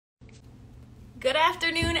Good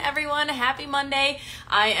afternoon, everyone. Happy Monday.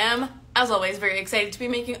 I am, as always, very excited to be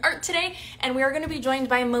making art today, and we are going to be joined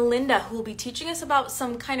by Melinda, who will be teaching us about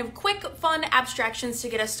some kind of quick, fun abstractions to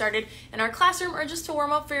get us started in our classroom or just to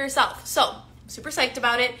warm up for yourself. So, super psyched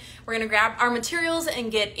about it. We're going to grab our materials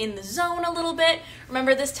and get in the zone a little bit.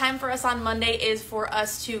 Remember, this time for us on Monday is for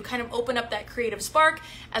us to kind of open up that creative spark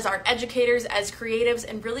as art educators, as creatives,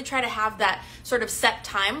 and really try to have that sort of set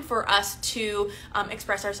time for us to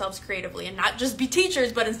express ourselves creatively and not just be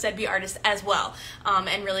teachers, but instead be artists as well,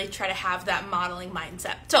 and really try to have that modeling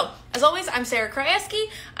mindset. So, as always, I'm Krajewski.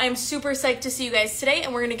 I'm super psyched to see you guys today,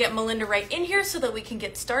 and we're going to get Melinda right in here so that we can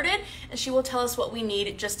get started, and she will tell us what we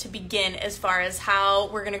need just to begin as far as how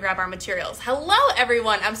we're going to grab our materials. Hello,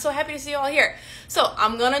 everyone. I'm so happy to see you all here. So,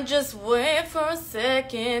 I'm going to just wait for a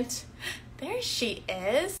second. There she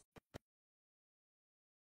is.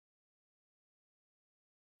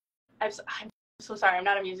 I'm so sorry. I'm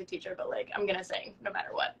not a music teacher, but like I'm gonna sing no matter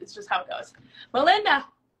what. It's just how it goes. Melinda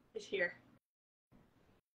is here.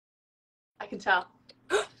 I can tell.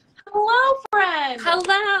 Hello, friend.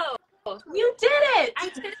 Hello. You did it. I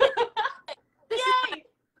did it. Yay.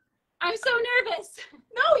 I'm so nervous.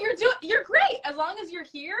 No, you're great. As long as you're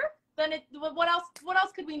here, then what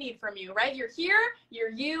else could we need from you, right? You're here. You're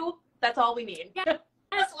you. That's all we need. Yes,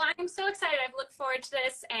 well, I'm so excited. I've looked forward to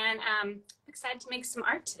this, and excited to make some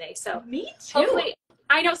art today. So me too. Hopefully,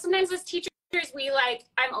 I know sometimes as teachers,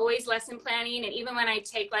 I'm always lesson planning, and even when I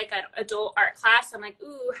take like an adult art class, I'm like,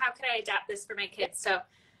 ooh, how could I adapt this for my kids? So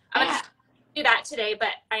I'm going to do that today,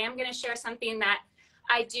 but I am going to share something that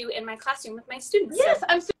I do in my classroom with my students. Yes, so.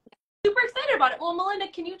 I'm super excited about it. Well, Melinda,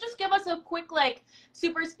 can you just give us a quick, like,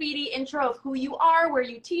 super speedy intro of who you are, where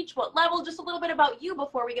you teach, what level, just a little bit about you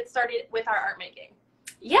before we get started with our art making?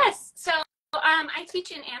 Yes. So I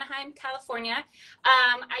teach in Anaheim, California.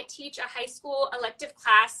 I teach a high school elective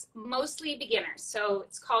class, mostly beginners. So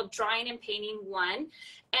it's called Drawing and Painting 1.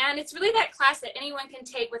 And it's really that class that anyone can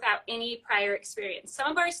take without any prior experience.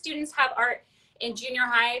 Some of our students have art in junior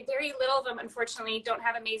high. Very little of them, unfortunately, don't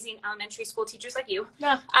have amazing elementary school teachers like you.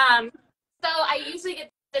 No. So I usually get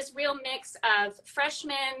this real mix of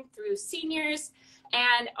freshmen through seniors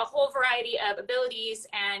and a whole variety of abilities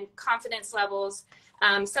and confidence levels.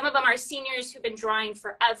 Some of them are seniors who've been drawing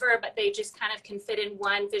forever, but they just kind of can fit in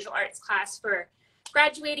one visual arts class for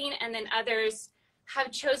graduating, and then others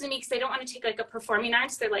have chosen me because they don't want to take like a performing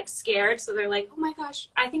arts. They're like scared, so they're like, oh my gosh,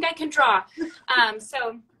 I think I can draw.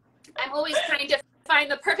 So I'm always trying to find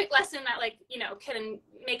the perfect lesson that, like, you know, can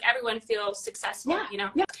make everyone feel successful, you know?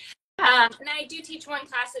 Yeah. And then I do teach one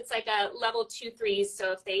class. It's like a level 2-3.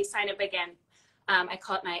 So if they sign up again, I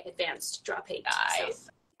call it my advanced draw page. Nice.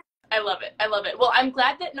 So. I love it. I love it. Well, I'm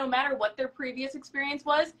glad that no matter what their previous experience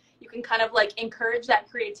was, you can kind of like encourage that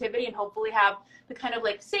creativity and hopefully have the kind of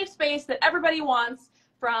like safe space that everybody wants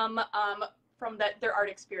from their art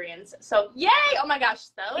experience. So yay! Oh my gosh,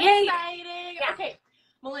 so yay. Exciting. Yeah. Okay.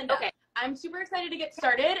 Melinda, I'm super excited to get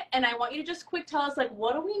started, and I want you to just quick tell us, like,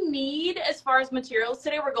 what do we need as far as materials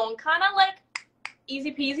today? We're going kind of like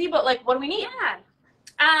easy peasy, but like, what do we need?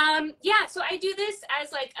 So I do this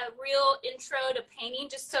as like a real intro to painting,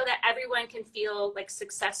 just so that everyone can feel like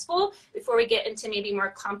successful before we get into maybe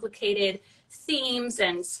more complicated themes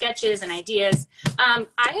and sketches and ideas. I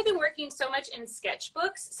have been working so much in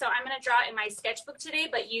sketchbooks, so I'm going to draw in my sketchbook today,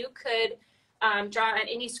 but you could draw on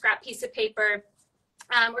any scrap piece of paper.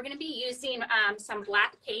 We're going to be using some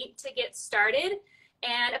black paint to get started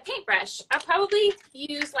and a paintbrush. I'll probably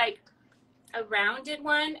use like a rounded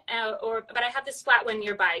one, but I have this flat one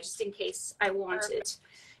nearby just in case I want it.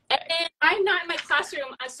 And then I'm not in my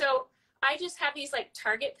classroom, so I just have these like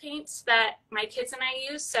Target paints that my kids and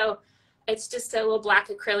I use. So it's just a little black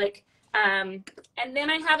acrylic. And then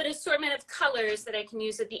I have an assortment of colors that I can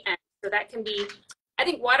use at the end. So that can be, I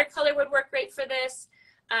think watercolor would work great for this.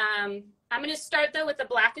 I'm going to start though with the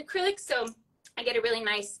black acrylic, so I get a really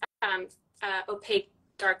nice opaque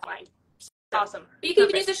dark line. So awesome. You can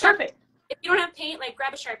use a Sharpie. If you don't have paint, like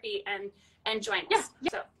grab a Sharpie and join us.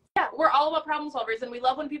 Yeah, we're all about problem solvers, and we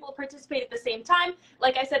love when people participate at the same time.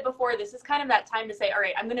 Like I said before, this is kind of that time to say, all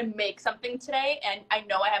right, I'm going to make something today, and I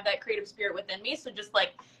know I have that creative spirit within me, so just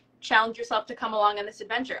like challenge yourself to come along on this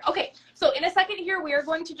adventure. Okay, so in a second here, we are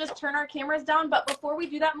going to just turn our cameras down, but before we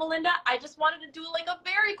do that, Melinda, I just wanted to do like a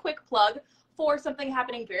very quick plug for something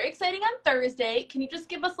happening very exciting on Thursday. Can you just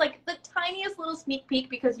give us like the tiniest little sneak peek,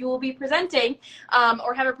 because you will be presenting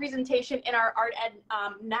or have a presentation in our Art Ed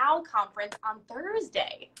Now conference on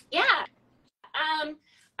Thursday? Yeah.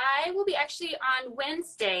 I will be actually on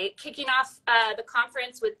Wednesday kicking off the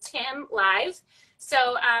conference with Tim live. So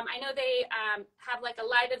I know they have like a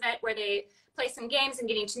live event where they play some games and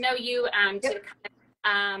getting to know you to kind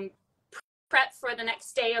of prep for the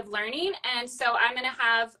next day of learning. And so I'm going to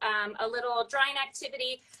have a little drawing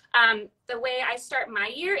activity. The way I start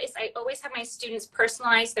my year is I always have my students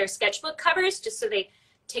personalize their sketchbook covers just so they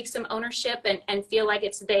take some ownership and feel like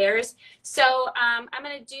it's theirs. So I'm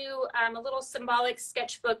going to do a little symbolic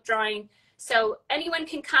sketchbook drawing. So anyone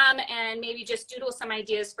can come and maybe just doodle some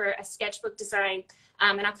ideas for a sketchbook design.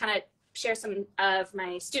 And I'll kind of share some of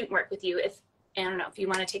my student work with you if, I don't know, if you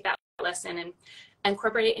want to take that lesson and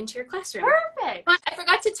incorporate it into your classroom. Perfect. But I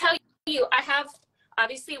forgot to tell you, I have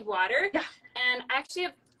obviously water, and I actually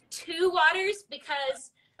have 2 waters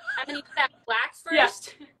because I'm going to use that black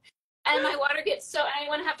first. Yeah. And my water gets so, I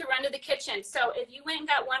want to have to run to the kitchen. So if you went and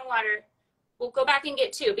got 1 water, we'll go back and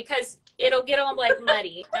get 2 because it'll get all like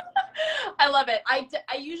muddy. I love it. I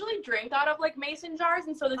usually drink out of like mason jars,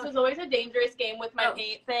 and so this is always a dangerous game with my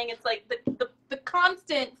paint thing. It's like the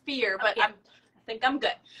constant fear, but I think I'm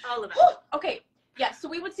good. All of it. Okay. Yeah, so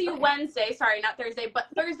we would see you Wednesday. Sorry, not Thursday, but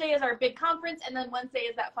Thursday is our big conference, and then Wednesday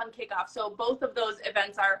is that fun kickoff. So both of those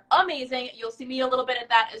events are amazing. You'll see me a little bit at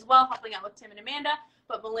that as well, helping out with Tim and Amanda.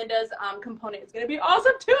 But Melinda's component is going to be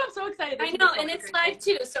awesome too. I'm so excited. I know, and it's live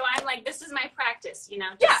too. So I'm like, this is my practice, you know.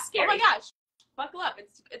 Just scary. Oh my gosh, buckle up.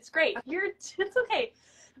 It's great. It's okay.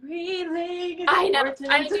 Breathing. I know.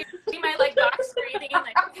 I do my like box breathing.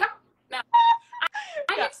 Like, no.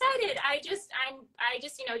 I'm excited. I just,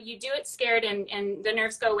 you know, you do it scared, and the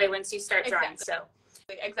nerves go away once you start drawing. So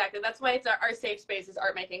exactly. That's why it's our safe space is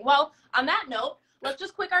art making. Well, on that note, let's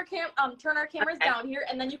just turn our cameras down here,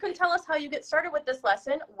 and then you can tell us how you get started with this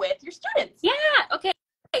lesson with your students. Yeah. Okay.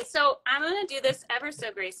 So I'm going to do this ever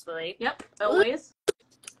so gracefully. Yep. Always.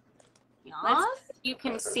 You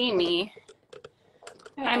can see me.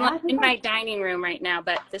 I'm in my dining room right now,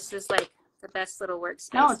 but this is like the best little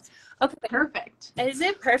workspace. No, it's perfect. Is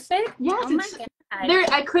it perfect? Yes. Oh my God.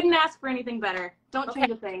 I couldn't ask for anything better. Don't change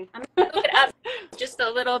a thing. I'm going to move it up just a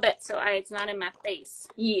little bit so it's not in my face.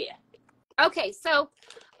 Yeah. Okay, so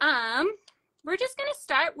we're just going to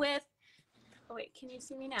start with, oh wait, can you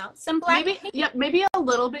see me now? Some black paint. Yep, maybe a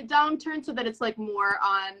little bit downturn so that it's like more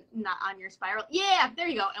not on your spiral. Yeah, there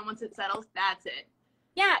you go. And once it settles, that's it.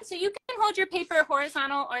 Yeah, so you can hold your paper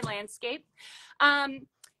horizontal or landscape.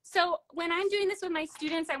 So when I'm doing this with my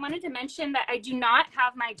students, I wanted to mention that I do not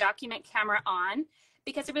have my document camera on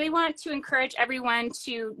because I really want to encourage everyone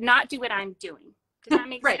to not do what I'm doing. Does that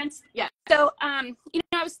make sense? Yeah. So, you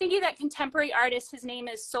know, I was thinking that contemporary artist, his name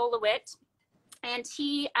is Sol LeWitt, and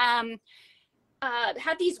he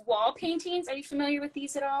had these wall paintings. Are you familiar with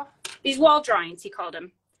these at all? These wall drawings, he called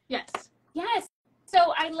them. Yes. Yes.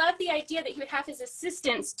 So I love the idea that he would have his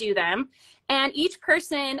assistants do them, and each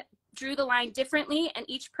person drew the line differently, and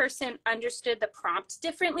each person understood the prompt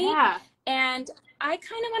differently. Yeah. And I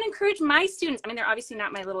kind of want to encourage my students, I mean, they're obviously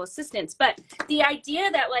not my little assistants, but the idea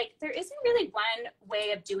that like, there isn't really one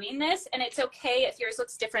way of doing this, and it's okay if yours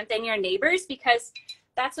looks different than your neighbors, because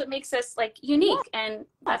that's what makes us like unique, and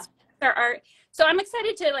that's our art. So I'm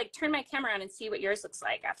excited to like turn my camera on and see what yours looks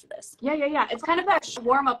like after this. Yeah. It's kind of that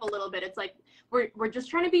warm up a little bit. It's like we're just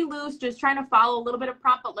trying to be loose, just trying to follow a little bit of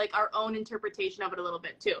prompt, but like our own interpretation of it a little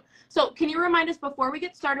bit too. So can you remind us before we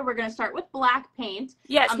get started, we're going to start with black paint.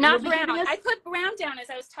 Yes, not brown. I put brown down as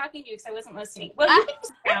I was talking to you because I wasn't listening. Well, you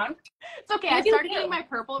can brown. It's okay. I started getting my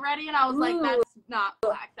purple ready, and I was like, that's not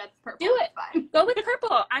black. That's purple. Do it. Fine. Go with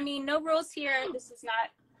purple. I mean, no rules here. This is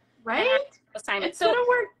not assignment. It's going to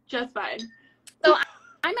work just fine. So I'm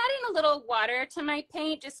adding a little water to my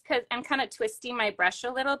paint just because I'm kind of twisting my brush a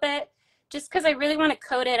little bit, just because I really want to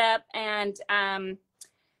coat it up. And I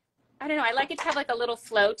don't know, I like it to have like a little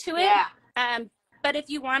flow to it. Yeah. But if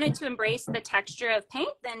you wanted to embrace the texture of paint,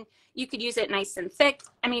 then you could use it nice and thick.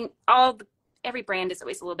 I mean, every brand is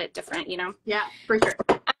always a little bit different, you know? Yeah, for sure.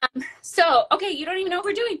 So, okay, you don't even know what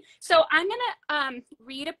we're doing. So I'm going to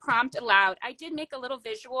read a prompt aloud. I did make a little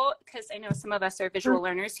visual because I know some of us are visual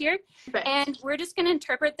learners here. Right. And we're just going to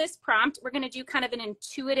interpret this prompt. We're going to do kind of an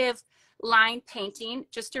intuitive line painting.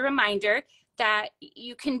 Just a reminder that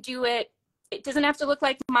you can do it. It doesn't have to look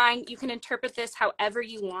like mine. You can interpret this however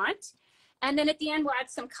you want. And then at the end, we'll add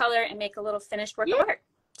some color and make a little finished work of art.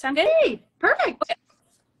 Sound good? Hey, perfect. Okay.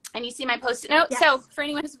 And you see my Post-it note? Yes. So for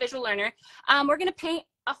anyone who's a visual learner, we're going to paint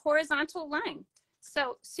a horizontal line.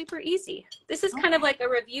 So super easy. This is kind of like a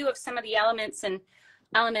review of some of the elements in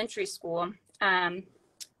elementary school. Paint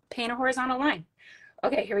a horizontal line.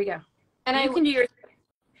 Okay, here we go. And you can do your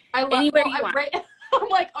anywhere you want. I'm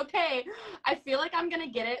like, okay, I feel like I'm going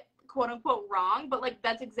to get it quote unquote wrong, but like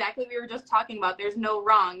that's exactly what we were just talking about. There's no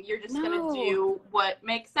wrong. You're just going to do what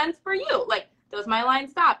makes sense for you. Like, does my line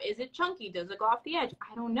stop? Is it chunky? Does it go off the edge?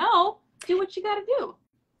 I don't know. do what you gotta do.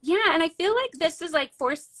 Yeah, and I feel like this is like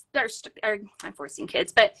not forcing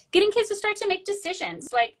kids, but getting kids to start to make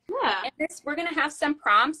decisions. Like, Yeah. in this, we're going to have some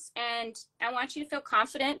prompts, and I want you to feel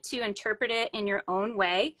confident to interpret it in your own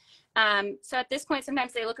way. So at this point,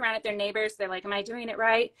 sometimes they look around at their neighbors. They're like, am I doing it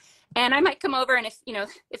right? And I might come over, and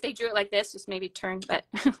if they drew it like this, just maybe turn, but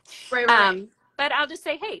Right. but I'll just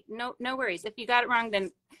say, hey, no worries. If you got it wrong,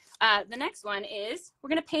 then the next one is we're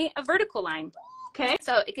going to paint a vertical line. Okay.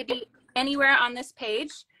 So it could be anywhere on this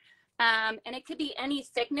page. And it could be any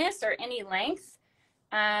thickness or any length.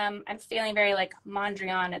 I'm feeling very like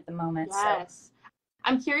Mondrian at the moment. Yes. So.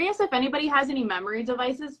 I'm curious if anybody has any memory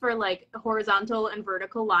devices for like horizontal and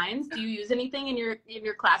vertical lines. Do you use anything in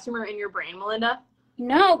your classroom or in your brain, Melinda?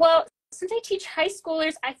 No. Well, since I teach high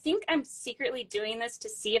schoolers, I think I'm secretly doing this to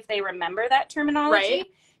see if they remember that terminology. Right.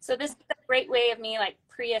 So this is a great way of me like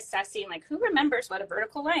pre-assessing like who remembers what a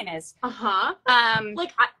vertical line is.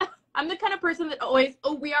 Like I'm the kind of person that always,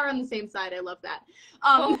 we are on the same side. I love that.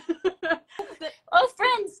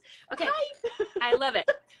 Friends. Okay. Hi. I love it.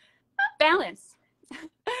 Balance.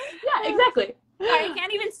 Yeah, exactly. I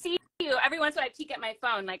can't even see you. Every once in a while I peek at my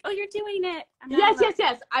phone like, oh, you're doing it. Yes.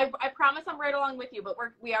 I promise I'm right along with you, but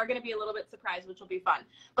we are going to be a little bit surprised, which will be fun.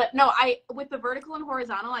 But no, with the vertical and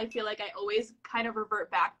horizontal, I feel like I always kind of revert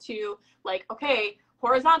back to like, okay,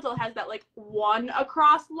 horizontal has that like one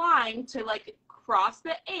across line to like cross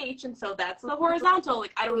the H, and so that's the horizontal.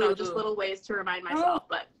 Like, I don't know, just little ways to remind myself,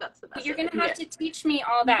 but that's the best. You're going to have to teach me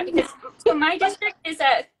all that because so my district is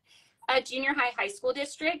a junior high school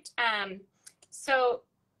district. So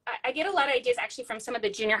I get a lot of ideas actually from some of the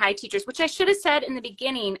junior high teachers, which I should have said in the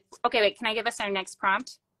beginning. Okay, wait, can I give us our next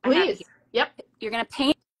prompt? Please. Yep. You're going to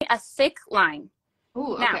paint a thick line.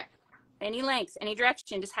 Ooh, now, okay. Any length, any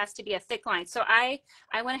direction, just has to be a thick line. So I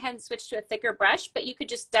went ahead and switched to a thicker brush, but you could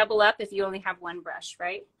just double up if you only have one brush,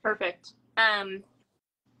 right? Perfect. Oh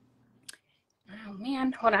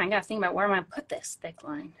man, hold on, I gotta think about where I'm gonna put this thick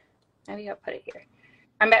line. Maybe I'll put it here.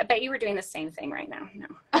 I bet you were doing the same thing right now. No.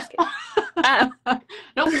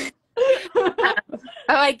 Nope.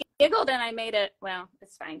 I giggled and I made it. Well,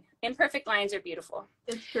 it's fine. Imperfect lines are beautiful.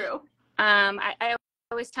 It's true. I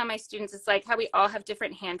always tell my students it's like how we all have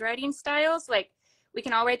different handwriting styles. Like we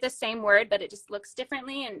can all write the same word, but it just looks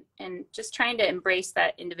differently, and just trying to embrace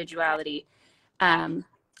that individuality.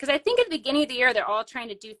 Because I think at the beginning of the year, they're all trying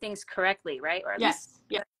to do things correctly, right? Or at least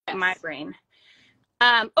in my brain.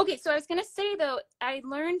 Okay, so I was going to say, though, I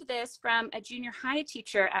learned this from a junior high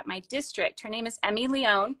teacher at my district. Her name is Emmy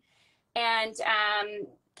Leone, and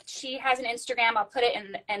she has an Instagram. I'll put it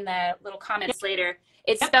in the little comments later.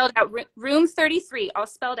 It's spelled out, room 33, all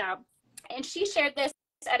spelled out. And she shared this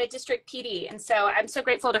at a district PD. And so I'm so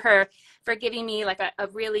grateful to her for giving me like a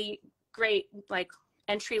really great like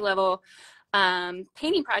entry level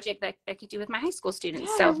painting project that I could do with my high school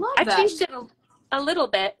students. Yeah, so I changed it a little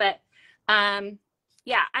bit, but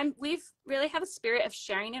yeah, we've really have a spirit of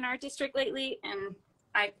sharing in our district lately, and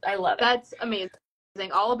I love it. That's amazing.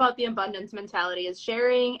 All about the abundance mentality is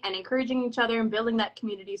sharing and encouraging each other and building that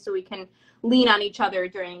community so we can lean on each other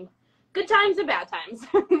during good times and bad times.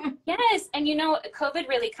 Yes, and COVID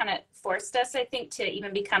really kind of forced us, I think, to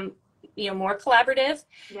even become more collaborative.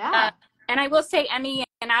 Yeah. And I will say, Emmy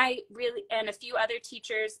and I really, and a few other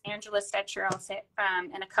teachers, Angela Stetcher, I'll say,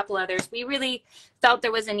 and a couple others, we really felt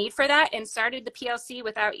there was a need for that and started the PLC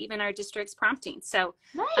without even our district's prompting. So,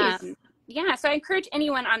 nice. Yeah, so I encourage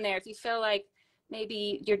anyone on there, if you feel like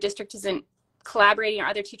maybe your district isn't collaborating or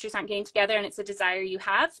other teachers aren't getting together and it's a desire you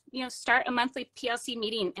have, start a monthly PLC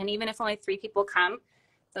meeting. And even if only 3 people come,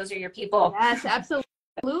 those are your people. Yes,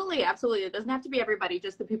 absolutely. Absolutely. It doesn't have to be everybody,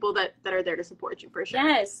 just the people that are there to support you, for sure.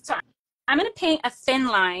 Yes. So I'm going to paint a thin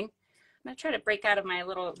line. I'm going to try to break out of my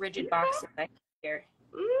little rigid box here.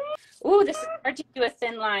 Ooh, this is hard to do a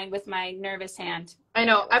thin line with my nervous hand. I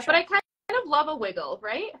know, but I kind of love a wiggle,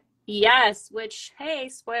 right? Yes, which, hey,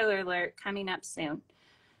 spoiler alert, coming up soon.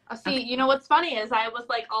 See, okay. What's funny is I was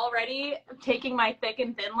like already taking my thick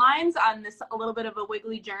and thin lines on this a little bit of a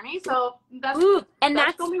wiggly journey. So that's going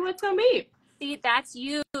to be what's going to be. See, that's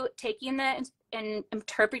you taking that and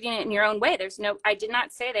interpreting it in your own way. I did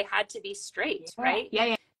not say they had to be straight, right?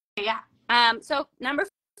 Yeah. So prompt number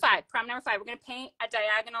 5, we're going to paint a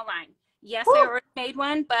diagonal line. Yes, Woo! I already made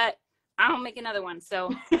one, but I'll make another one.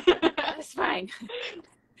 So that's fine.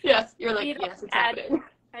 Yes, you're like, yes, it's happening.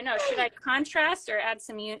 I know. Should I contrast or add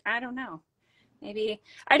some? I don't know. Maybe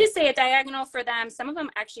I just say a diagonal for them. Some of them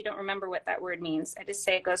actually don't remember what that word means. I just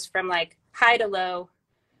say it goes from like high to low.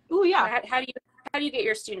 Oh yeah. How do you get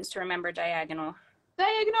your students to remember diagonal?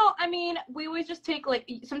 Diagonal, I mean, we always just take like,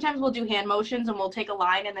 sometimes we'll do hand motions and we'll take a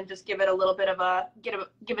line and then just give it a little bit of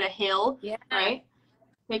give it a hill, right?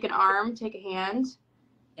 Take an arm, take a hand.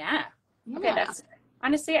 Yeah. Okay, that's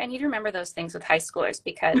honestly, I need to remember those things with high schoolers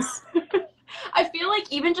because I feel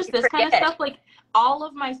like even just this kind of stuff, like all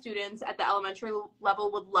of my students at the elementary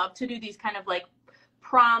level would love to do these kind of like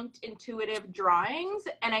prompt intuitive drawings,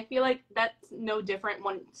 and I feel like that's no different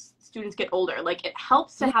when students get older. Like it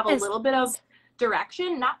helps to have a little bit of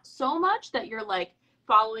direction, not so much that you're like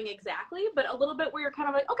following exactly, but a little bit where you're kind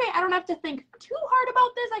of like, okay, I don't have to think too hard about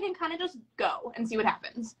this, I can kind of just go and see what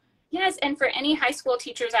happens. Yes, and for any high school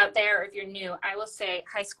teachers out there, or if you're new, I will say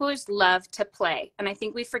high schoolers love to play, and I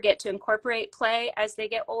think we forget to incorporate play as they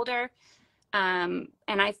get older. And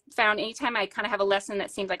I found anytime I kind of have a lesson that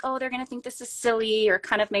seems like, oh, they're going to think this is silly or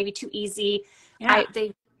kind of maybe too easy,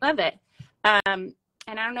 they love it. And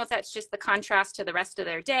I don't know if that's just the contrast to the rest of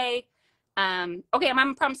their day. Okay, I'm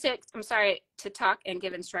on problem 6. I'm sorry, to talk and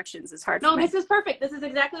give instructions is hard. No, this is perfect. This is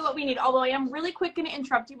exactly what we need. Although I am really quick going to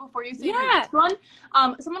interrupt you before you say your next one.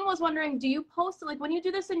 Someone was wondering, do you post, like when you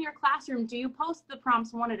do this in your classroom, do you post the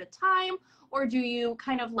prompts one at a time, or do you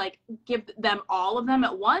kind of like give them all of them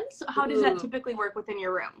at once? How does that typically work within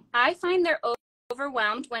your room? I find they're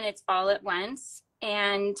overwhelmed when it's all at once,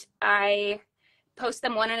 and I post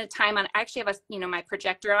them one at a time. I actually have my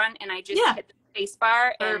projector on, and I just hit the space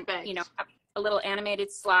bar and have a little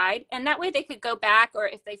animated slide, and that way they could go back, or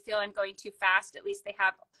if they feel I'm going too fast, at least they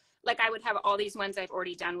have, like I would have all these ones I've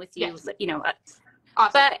already done with you.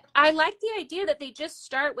 Awesome. But I like the idea that they just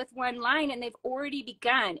start with one line and they've already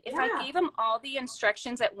begun. If I gave them all the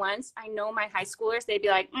instructions at once, I know my high schoolers, they'd be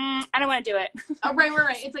like, I don't want to do it.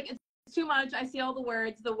 Right. It's like, it's too much. I see all the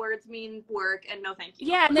words mean work, and no thank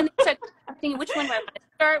you. Yeah, and then they start thinking, which one do I want to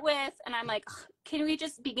start with? And I'm like, can we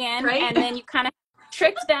just begin? Right? And then you kind of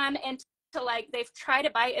trick them into like, they've tried a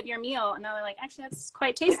bite of your meal and they're like, actually, that's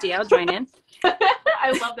quite tasty. I'll join in.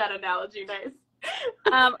 I love that analogy.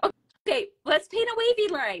 Nice. Okay, let's paint a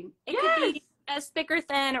wavy line. It could be as thick or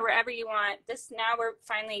thin or wherever you want. Now we're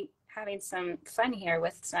finally having some fun here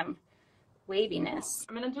with some waviness.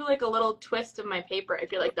 I'm gonna do like a little twist of my paper. I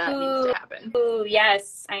feel like that needs to happen. Ooh,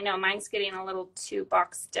 yes, I know. Mine's getting a little too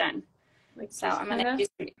boxed in. So I'm gonna do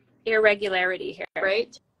some irregularity here.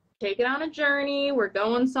 Right. Take it on a journey. We're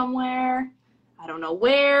going somewhere. I don't know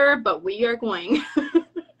where, but we are going.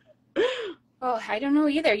 Oh, I don't know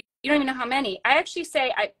either. You don't even know how many. I actually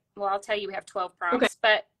say I'll tell you we have 12 prompts,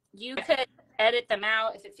 but you could edit them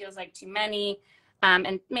out if it feels like too many.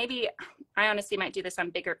 And maybe I honestly might do this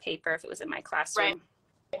on bigger paper if it was in my classroom.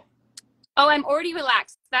 Right. Oh, I'm already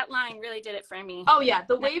relaxed. That line really did it for me. Oh yeah,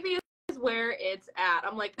 the wavy is where it's at.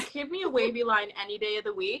 I'm like, give me a wavy line any day of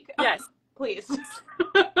the week. Yes. Please.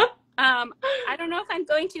 I don't know if I'm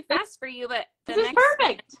going too fast for you, but this is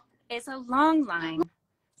perfect. It's a long line.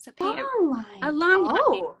 So a long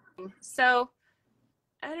line. So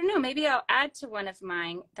I don't know, maybe I'll add to one of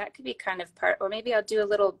mine. That could be kind of part, or maybe I'll do a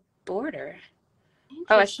little border.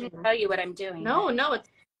 Oh, I shouldn't tell you what I'm doing. No, it's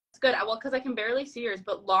good. Well, because I can barely see yours,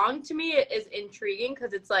 but long to me is intriguing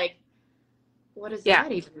because it's like, what does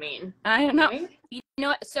that even mean? I don't know. Right? You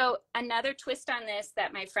know, so another twist on this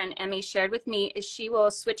that my friend Emmy shared with me is she will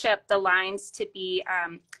switch up the lines to be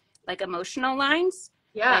like emotional lines.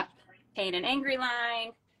 Yeah. Like paint an angry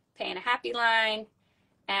line, paint a happy line,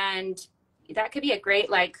 and that could be a great,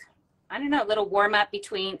 like, I don't know, little warm up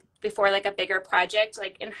before like a bigger project.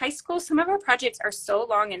 Like in high school, some of our projects are so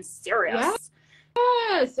long and serious.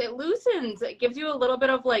 Yes, it loosens. It gives you a little bit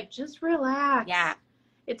of like, just relax. Yeah.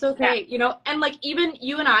 It's okay, and like even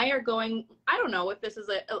you and I are going, I don't know if this is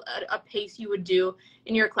a pace you would do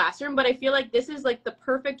in your classroom, but I feel like this is like the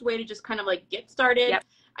perfect way to just kind of like get started. Yep.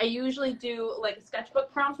 I usually do like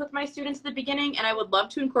sketchbook prompts with my students at the beginning, and I would love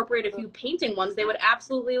to incorporate a few painting ones. They would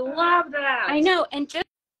absolutely love that. I know, and just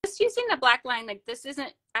using the black line, like this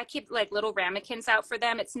isn't, I keep like little ramekins out for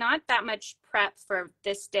them. It's not that much prep for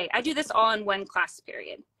this day. I do this all in one class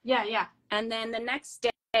period. Yeah. And then the next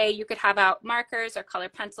day, you could have out markers or color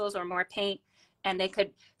pencils or more paint, and they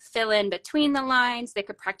could fill in between the lines. They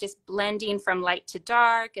could practice blending from light to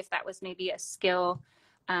dark if that was maybe a skill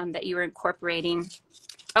that you were incorporating.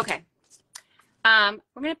 Okay.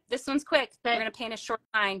 This one's quick. We're gonna paint a short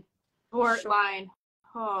line. Short line.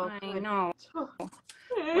 Oh, I know.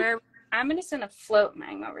 I'm just gonna float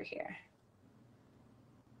mine over here.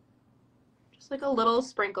 Just like a little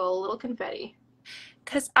sprinkle, a little confetti.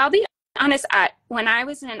 Because I'll be honest, when I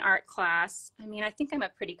was in an art class, I mean, I think I'm a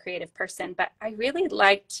pretty creative person, but I really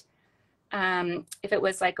liked if it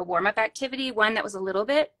was like a warm-up activity, one that was a little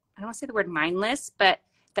bit, I don't want to say the word mindless, but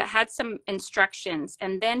that had some instructions,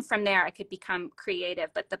 and then from there I could become creative.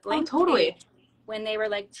 But the blank totally. page, when they were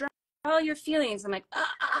like, draw all your feelings, I'm like,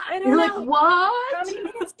 I don't You're know. like, what? How many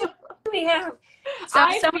minutes do we have? So,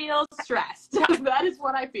 I feel stressed. That is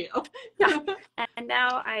what I feel. And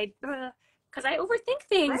now because I overthink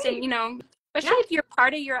things, Right. and, you know, especially if you're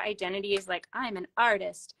part of your identity is like, I'm an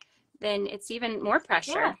artist, then it's even more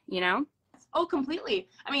pressure, you know? Oh, completely.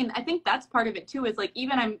 I mean, I think that's part of it too, is like,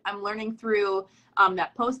 even I'm learning through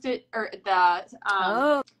that Post-it or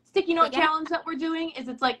the sticky note challenge that we're doing, is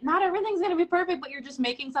it's like, not everything's going to be perfect, but you're just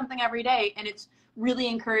making something every day. And it's really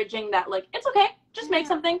encouraging that, like, it's okay. Just make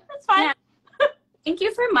something. It's fine. Yeah. Thank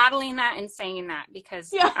you for modeling that and saying that,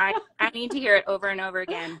 because I need to hear it over and over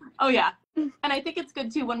again. Oh, yeah. And I think it's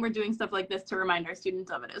good too when we're doing stuff like this to remind our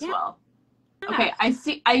students of it as well. Okay,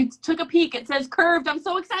 I took a peek. It says curved. I'm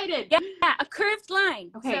so excited. Yeah, a curved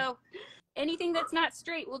line. Okay. So anything that's not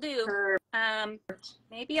straight will do. Curved.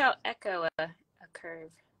 Maybe I'll echo a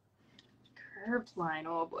curve. Curved line.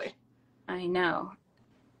 Oh boy. I know.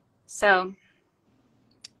 So,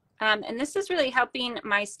 and this is really helping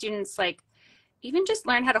my students, like, even just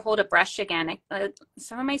learn how to hold a brush again.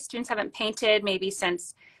 Some of my students haven't painted maybe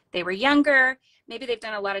since they were younger. Maybe they've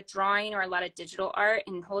done a lot of drawing or a lot of digital art,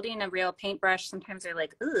 and holding a real paintbrush, sometimes they're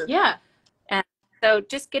like, ugh. Yeah. And so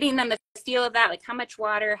just getting them the feel of that, like how much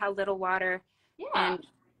water, how little water, and,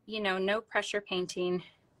 you know, no pressure painting.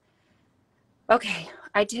 Okay,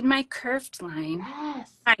 I did my curved line.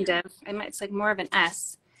 Yes. Kind of. It's like more of an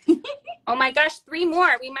S. Oh my gosh, 3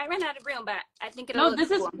 more. We might run out of room, but I think it'll look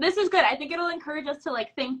cool. This is good. I think it'll encourage us to,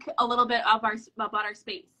 like, think a little bit about our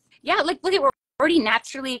space. Yeah, like, look at, we're already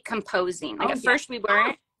naturally composing. Like, at first we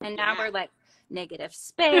weren't, and now we're like, negative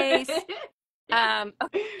space. Okay,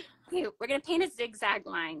 we're gonna paint a zigzag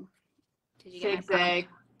line. Did you get zigzag?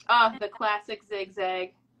 Oh, the classic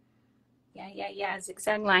zigzag. Yeah,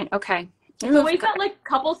 zigzag line. Okay. It's always that, like,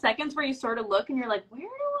 couple seconds where you sort of look and you're like, where do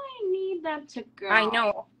I need that to go? I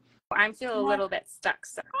know. I'm feeling a little bit stuck.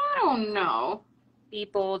 So oh no. Be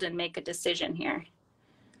bold and make a decision here.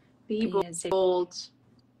 Be bold.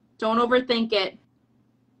 Don't overthink it.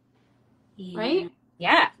 Yeah. Right?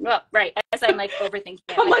 Yeah. Well, right. As I'm like overthinking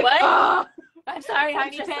it. I'm like, what? Oh, I'm sorry.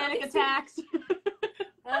 Tiny panic attacks.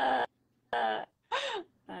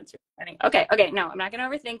 That's funny. Okay. No, I'm not going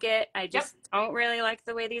to overthink it. I just don't really like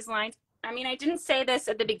the way these lines. I mean, I didn't say this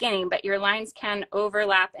at the beginning, but your lines can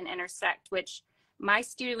overlap and intersect, which my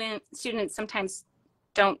students sometimes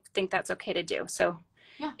don't think that's okay to do. So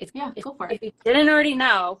if go for it. If you didn't already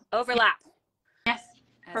know, overlap. Yes.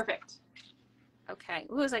 Perfect. Okay.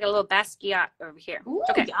 Ooh, it's like a little Basquiat over here. Ooh,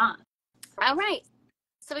 okay. Yeah. All right.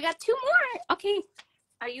 So we got 2 more. Okay.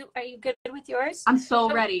 Are you good with yours? I'm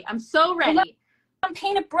so ready. I'm so ready. I'm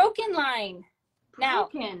paint a broken line.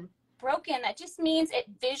 Broken, that just means it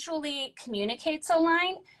visually communicates a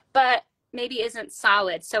line, but maybe isn't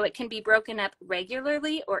solid. So it can be broken up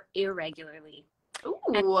regularly or irregularly. Ooh.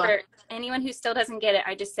 And for anyone who still doesn't get it,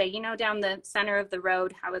 I just say, you know, down the center of the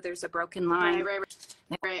road, how there's a broken line.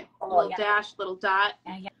 Right. Little dash, little dot.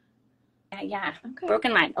 Yeah. Okay.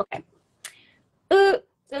 Broken line. Okay. Ooh.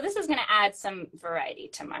 So this is going to add some variety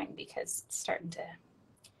to mine because it's starting to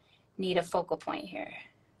need a focal point here.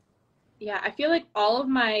 Yeah, I feel like all of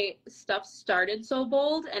my stuff started so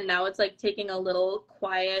bold, and now it's like taking a little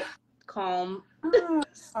quiet, calm,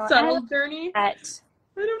 subtle journey. I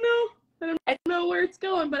don't know where it's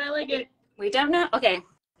going, but I like it. We don't know. Okay.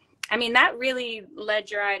 I mean, that really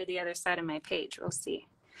led your eye to the other side of my page. We'll see.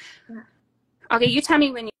 Okay, you tell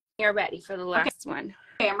me when you're ready for the last one.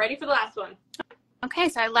 Okay, I'm ready for the last one. Okay,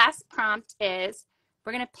 so our last prompt is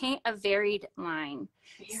we're going to paint a varied line.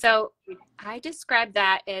 So I describe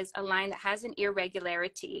that as a line that has an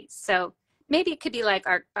irregularity. So maybe it could be like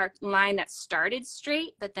our line that started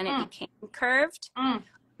straight, but then it became curved.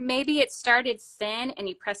 Maybe it started thin and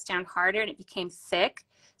you pressed down harder and it became thick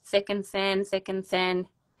and thin, thick and thin.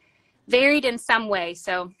 Varied in some way.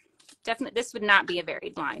 So definitely this would not be a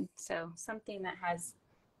varied line. So something that has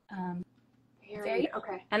varied.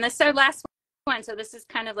 Okay. And this is our last one. So this is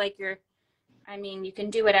kind of like you can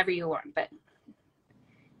do whatever you want, but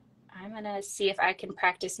I'm going to see if I can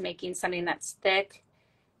practice making something that's thick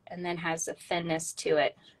and then has a thinness to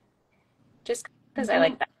it. Just because I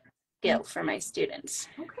like that skill for my students.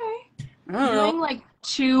 Okay. Doing like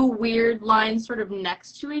 2 weird lines sort of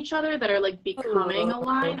next to each other that are like becoming a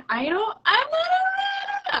line. I don't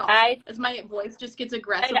know. As my voice just gets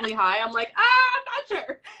aggressively high, I'm like, I'm not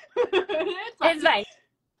sure. It's fine.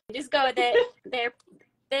 Just go with it.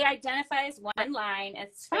 They identify as one line.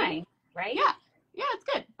 It's fine, right? Yeah, it's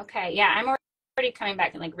good. Okay, yeah, I'm already coming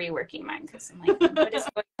back and like reworking mine because I'm like, what is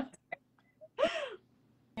going on?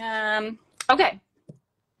 Okay.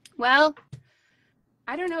 Well,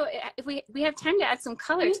 I don't know if we have time to add some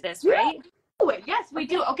color to this, right? Yes, we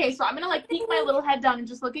do. Okay, so I'm gonna like peek my little head down and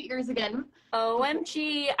just look at yours again.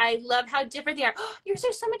 OMG, I love how different they are. Yours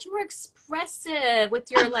are so much more expressive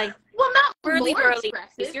with your like well, not burly.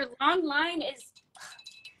 expressive. Your long line is,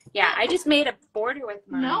 yeah, I just made a border with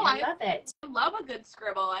mine. No, I love it. I love a good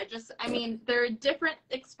scribble. I mean, they're different,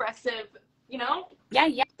 expressive, you know? Yeah.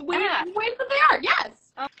 The way that they are,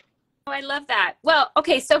 yes. Oh, I love that. Well,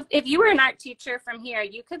 okay, so if you were an art teacher from here,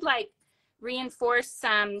 you could like reinforce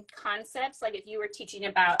some concepts, like if you were teaching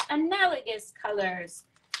about analogous colors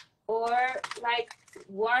or like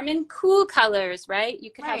warm and cool colors, right? You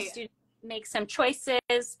could have students make some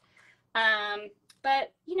choices.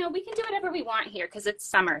 But you know, we can do whatever we want here because it's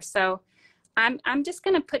summer. So I'm just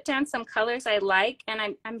gonna put down some colors I like, and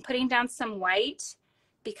I'm putting down some white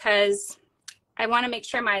because I want to make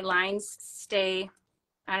sure my lines stay,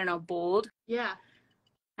 I don't know, bold. Yeah.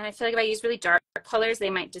 And I feel like if I use really dark colors, they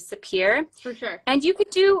might disappear. For sure. And you could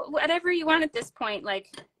do whatever you want at this point.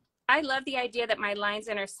 Like, I love the idea that my lines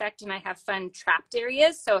intersect and I have fun trapped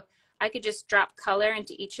areas. So I could just drop color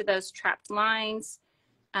into each of those trapped lines.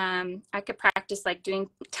 I could practice like doing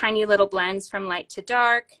tiny little blends from light to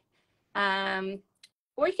dark.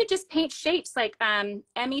 Or you could just paint shapes. Like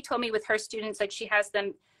Emmy told me with her students, like she has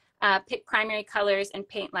them pick primary colors and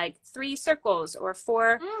paint like 3 circles or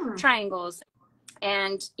 4 triangles.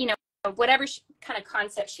 And, you know, whatever kind of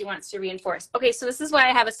concept she wants to reinforce. Okay, so this is why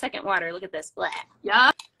I have a second water. Look at this. Blah.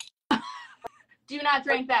 Yeah. Do not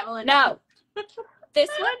drink that, Melinda. No. This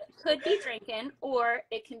one could be drinking, or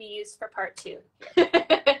it can be used for part 2.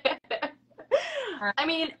 I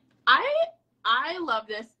mean, I love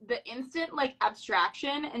this. The instant, like,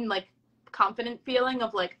 abstraction and, like, confident feeling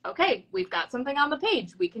of, like, okay, we've got something on the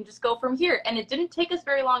page. We can just go from here. And it didn't take us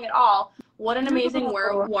very long at all. What an amazing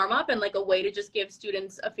warm-up and, like, a way to just give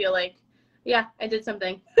students a feel like, yeah, I did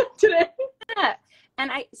something today. Yeah. And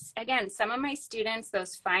again, some of my students,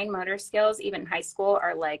 those fine motor skills, even in high school,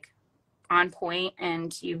 are, like, on point,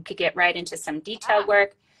 and you could get right into some detail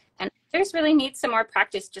work. And others really need some more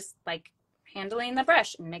practice, just, like, handling the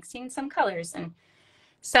brush and mixing some colors. And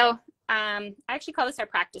so I actually call this our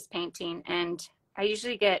practice painting, and I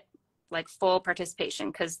usually get like full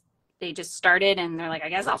participation because they just started and they're like, I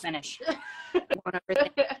guess I'll finish.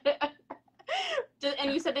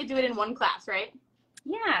 And you said they do it in one class, right?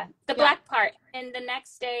 Yeah, the black part. And the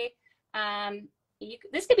next day,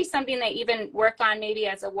 this could be something they even work on maybe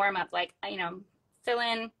as a warm-up, like, you know, fill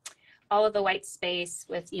in all of the white space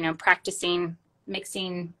with, you know, practicing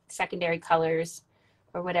mixing secondary colors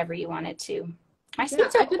or whatever you wanted to. My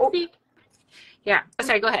students are Yeah. Oh,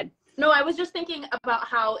 sorry, go ahead. No, I was just thinking about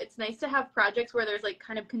how it's nice to have projects where there's like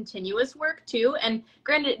kind of continuous work too. And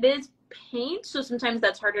granted, it is paint, so sometimes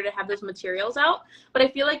that's harder to have those materials out. But I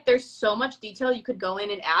feel like there's so much detail you could go in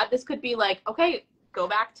and add. This could be like, okay, go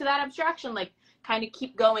back to that abstraction, like kind of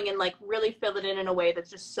keep going and like really fill it in a way that's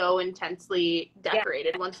just so intensely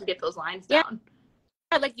decorated once you get those lines down.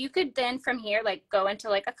 Yeah, like you could then from here like go into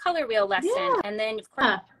like a color wheel lesson, and then of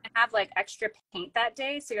course have like extra paint that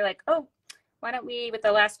day. So you're like, oh, why don't we, with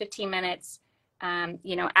the last 15 minutes,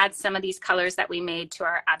 you know, add some of these colors that we made to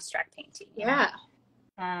our abstract painting. Yeah.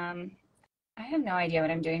 I have no idea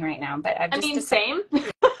what I'm doing right now, but I've just same.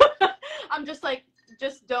 I'm just like,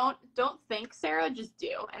 just don't think, Sarah, just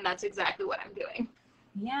do. And that's exactly what I'm doing.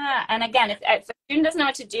 Yeah. And again, if a student doesn't know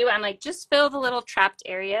what to do, I'm like, just fill the little trapped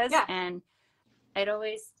areas, and it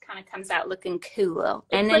always kind of comes out looking cool.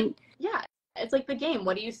 And then, it's like the game.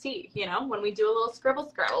 What do you see? You know, when we do a little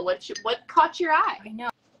scribble, what caught your eye? I know.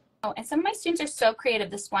 Oh, and some of my students are so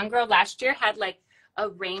creative. This one girl last year had like a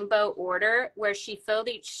rainbow order where she filled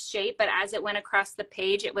each shape, but as it went across the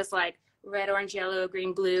page, it was like red, orange, yellow,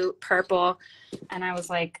 green, blue, purple. And I was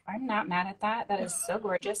like, I'm not mad at that. That is so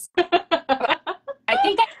gorgeous. I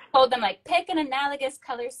think I told them like, pick an analogous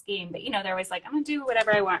color scheme, but you know, they're always like, I'm gonna do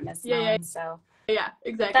whatever I want in this one. So yeah,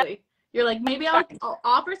 exactly. You're like, maybe I'll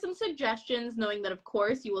offer some suggestions, knowing that of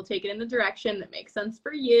course you will take it in the direction that makes sense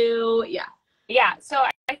for you. Yeah. So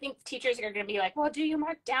I think teachers are going to be like, well, do you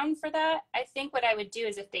mark down for that? I think what I would do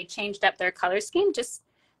is if they changed up their color scheme, just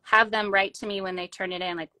have them write to me when they turn it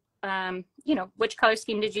in, like, you know, which color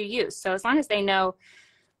scheme did you use? So as long as they know,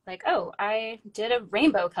 like, oh, I did a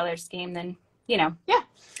rainbow color scheme, then, you know. Yeah,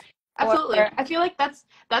 absolutely. I feel like that's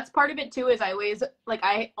part of it too, is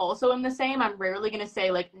I also am the same. I'm rarely going to say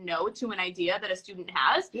like no to an idea that a student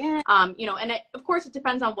has. Yeah. You know, and of course it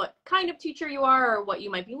depends on what kind of teacher you are or what you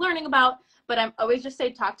might be learning about. But I'm always just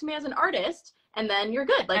say, talk to me as an artist, and then you're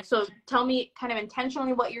good. Like, so tell me kind of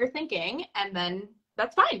intentionally what you're thinking, and then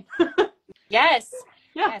that's fine. Yes.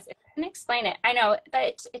 Yeah. Yes, I can explain it. I know,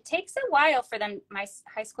 but it takes a while for them, my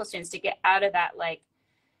high school students, to get out of that, like,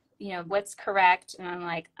 what's correct. And I'm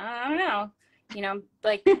like, I don't know,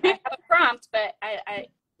 like I have a prompt, but I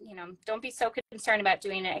don't be so concerned about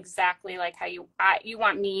doing it exactly like how you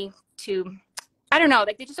want me to. I don't know.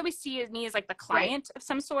 Like, they just always see me as like the client of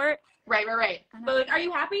some sort. Right. But like, are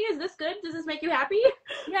you happy? Is this good? Does this make you happy?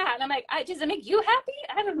 Yeah. And I'm like, does it make you happy?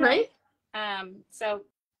 I don't know. Right. So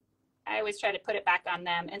I always try to put it back on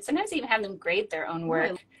them, and sometimes even have them grade their own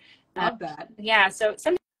work. I love that. Yeah. So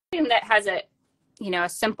something that has a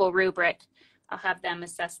simple rubric, I'll have them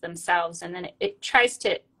assess themselves, and then it tries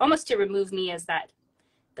to almost to remove me as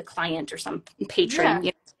the client or some patron.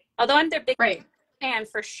 Yeah. Although I'm their big fan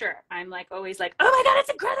for sure. I'm like always like, oh my God, it's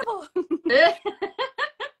incredible.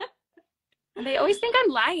 And they always think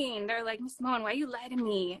I'm lying. They're like, Miss Moen, why you lie to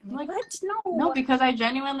me? I'm like, what? No, because I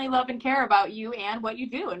genuinely love and care about you and what you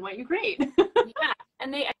do and what you create. Yeah.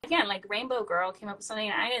 And they, again, like Rainbow Girl came up with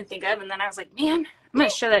something I didn't think of. And then I was like, man, I'm going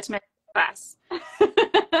to show that to my class.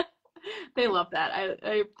 They love that.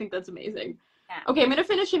 I think that's amazing. Yeah. Okay, I'm going to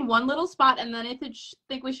finish in one little spot, and then I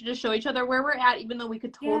think we should just show each other where we're at, even though we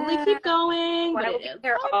could totally keep going. But it is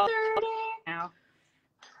 5:30 now.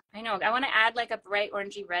 I know. I want to add like a bright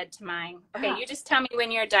orangey red to mine. Okay, Yeah. you just tell me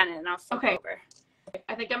when you're done and I'll flip over.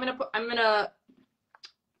 I think I'm gonna,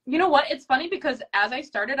 you know what? It's funny because as I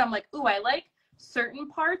started, I'm like, ooh, I like certain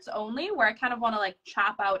parts only where I kind of want to like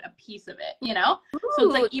chop out a piece of it, Ooh. So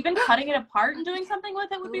it's like even cutting it apart and doing something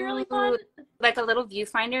with it would be really fun. Like a little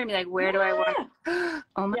viewfinder and be like, where do I want?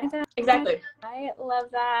 Oh my God. Exactly. I love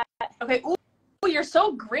that. Okay. Ooh, you're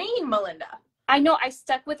so green, Melinda. I know. I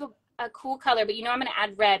stuck with a cool color, but I'm going to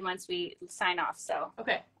add red once we sign off. So,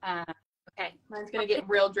 okay. Okay. Mine's going to get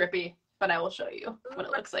real drippy, but I will show you what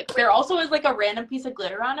it looks like. There also is like a random piece of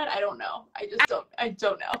glitter on it. I don't know. I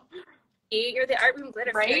don't know. You're the art room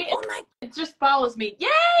glitter fairy. Oh my, it just follows me.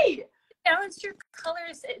 Yay! Balance your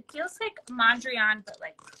colors. It feels like Mondrian, but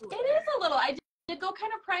like cool. It is a little. I did go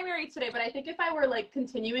kind of primary today, but I think if I were like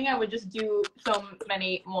continuing, I would just do so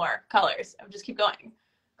many more colors. I would just keep going.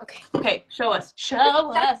 Okay, show us.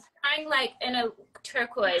 I'm like in a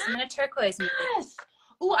turquoise. I'm in a turquoise mood. Yes.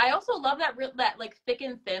 Ooh, I also love that like thick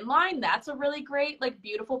and thin line. That's a really great, like,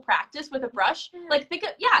 beautiful practice with a brush. Like,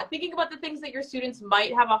 thinking about the things that your students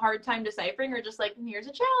might have a hard time deciphering, or just like, here's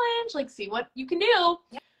a challenge, like, see what you can do.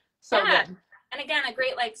 Yeah. So good. And again, a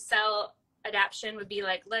great like cell adaptation would be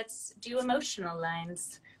like, let's do emotional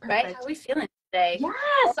lines. Perfect. Right? How are we feeling today?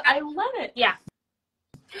 Yes, I love it. Yeah.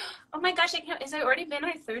 Oh my gosh, has I already been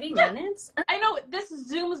at 30 minutes? I know, this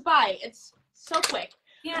zooms by. It's so quick.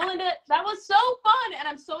 Yeah. Melinda, that was so fun, and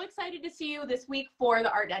I'm so excited to see you this week for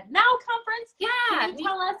the Art Ed Now conference. Yeah. Can you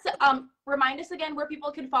tell us, remind us again where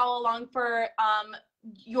people can follow along for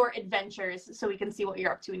your adventures so we can see what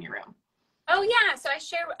you're up to in your room? Oh yeah, so I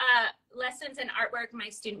share lessons and artwork, my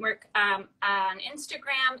student work on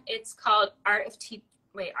Instagram. It's called Art of Teaching.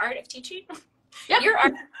 Yep.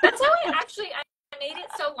 That's how I made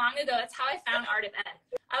it so long ago. That's how I found Art of Ed.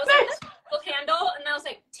 I was like, that's a cool handle, and I was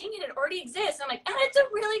like, dang it already exists. And I'm like, it's a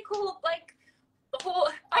really cool, like, the whole,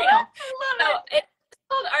 I know. I love it. It's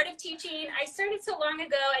called Art of Teaching. I started so long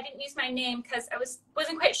ago, I didn't use my name because I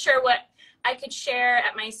wasn't quite sure what I could share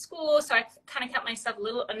at my school, so I kind of kept myself a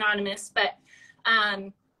little anonymous, but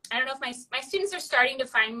I don't know if my students are starting to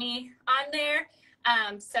find me on there.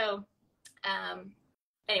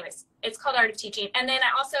 Anyways, it's called Art of Teaching. And then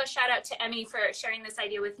I also shout out to Emmy for sharing this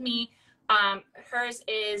idea with me. Hers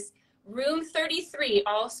is Room 33,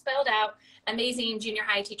 all spelled out. Amazing junior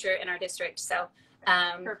high teacher in our district. So,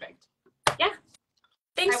 perfect. Yeah.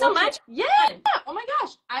 Thanks so much. Yeah. Oh my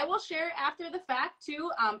gosh. I will share after the fact too,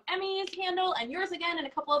 Emmy's handle and yours again, and a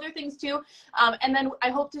couple other things too. And then I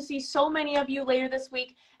hope to see so many of you later this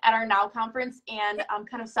week at our Now conference, and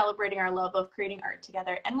kind of celebrating our love of creating art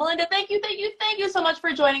together. And Melinda, thank you so much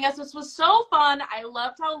for joining us. This was so fun. I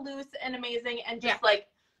loved how loose and amazing and just like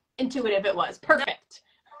intuitive it was. Perfect.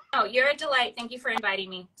 Oh, you're a delight. Thank you for inviting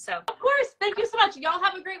me. So, of course. Thank you so much. Y'all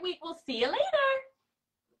have a great week. We'll see you later.